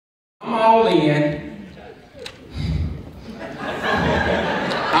all in.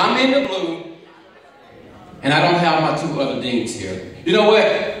 I'm in the blue. And I don't have my two other deans here. You know what?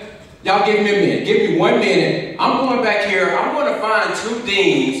 Y'all give me a minute. Give me 1 minute. I'm going back here. I'm going to find two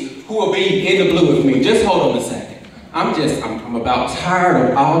deans who will be in the blue with me. Just hold on a second. I'm about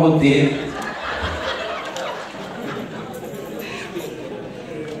tired of all of this.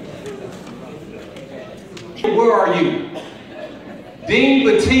 Where are you? Dean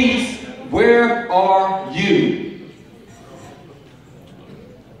Batiste, where are you?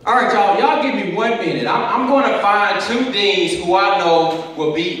 All right, y'all give me 1 minute. I'm going to find two deans who I know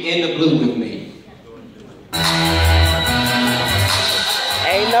will be in the blue with me.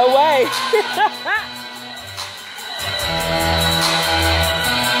 Ain't no way.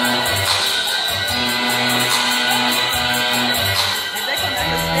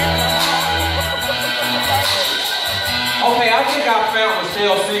 Okay, I think I found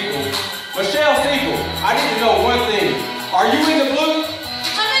Michelle Siegel. Michelle Siegel, I need to know one thing. Are you in the blue?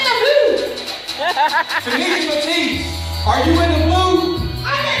 I'm in the blue. Tanisha Batiste, are you in the blue?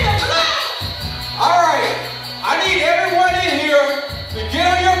 I'm in the blue. All right, I need everyone